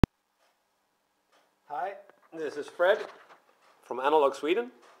Hi, this is Fred from Analog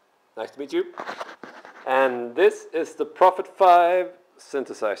Sweden. Nice to meet you. And this is the Prophet 5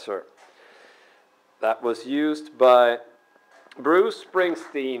 synthesizer that was used by Bruce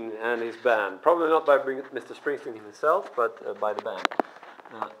Springsteen and his band. Probably not by Mr. Springsteen himself, but by the band.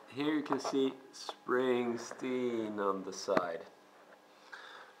 Here you can see Springsteen on the side.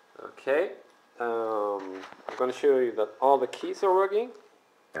 Okay, I'm going to show you that all the keys are working.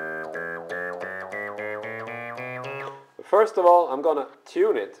 But first of all, I'm going to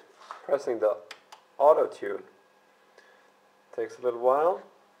tune it, pressing the auto tune. Takes a little while.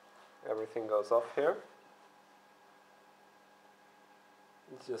 Everything goes off here.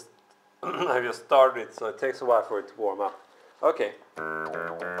 It's just I just started it, so it takes a while for it to warm up. Okay.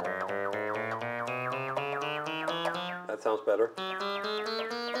 That sounds better.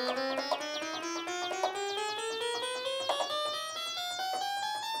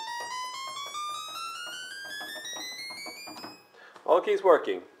 All keys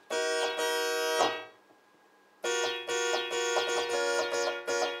working.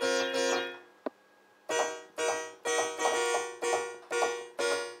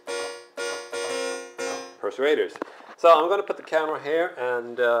 Persuaders. So I'm going to put the camera here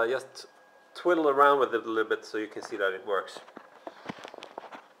and just twiddle around with it a little bit so you can see that it works.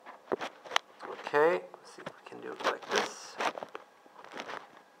 Okay, let's see if we can do it like this.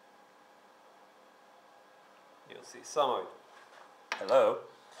 You'll see some of it. Hello.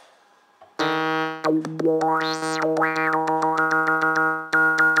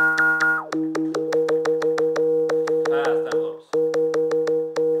 Fast envelopes.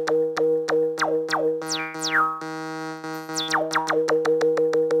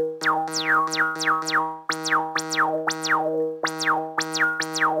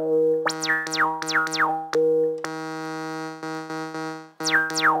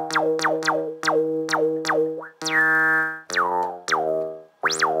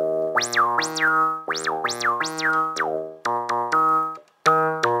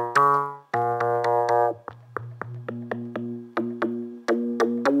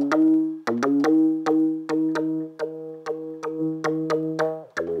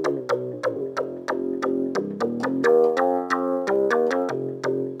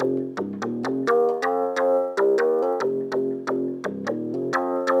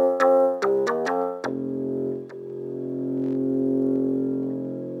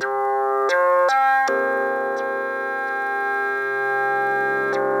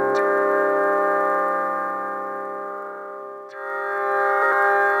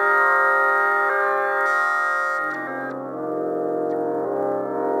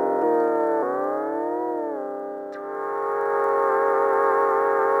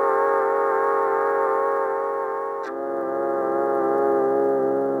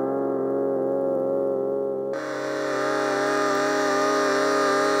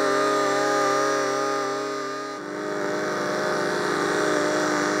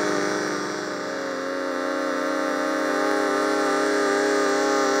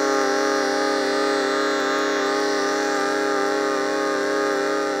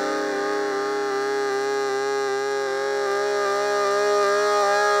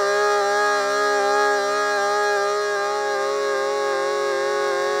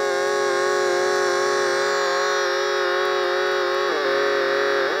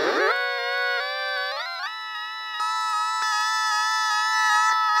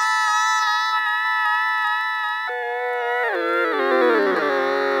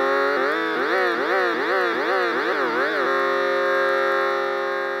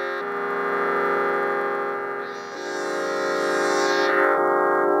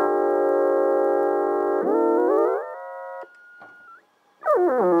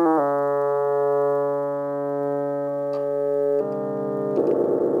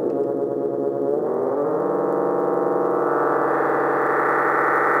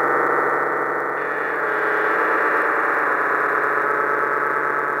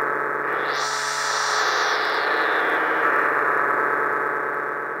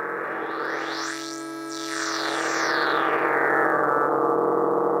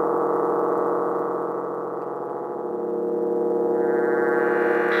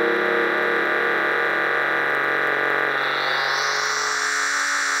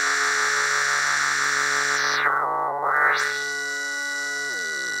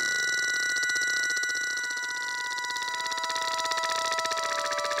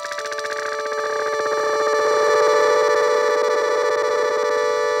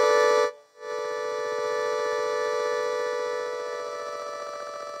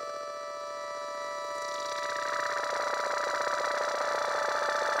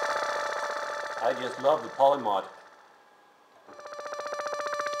 I just love the polymod.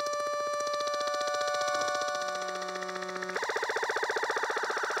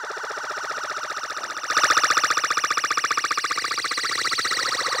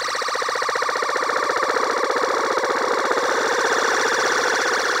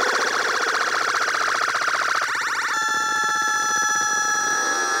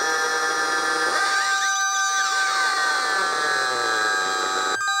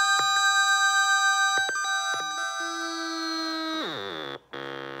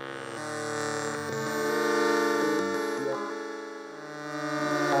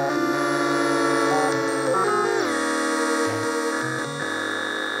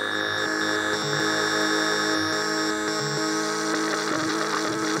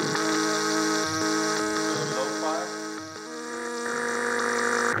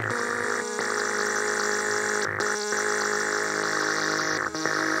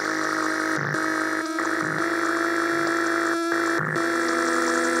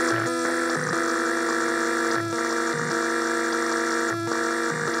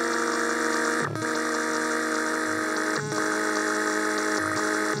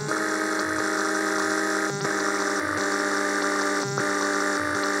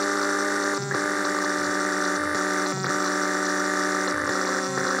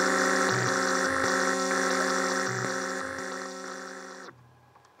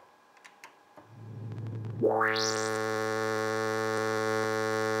 Wow.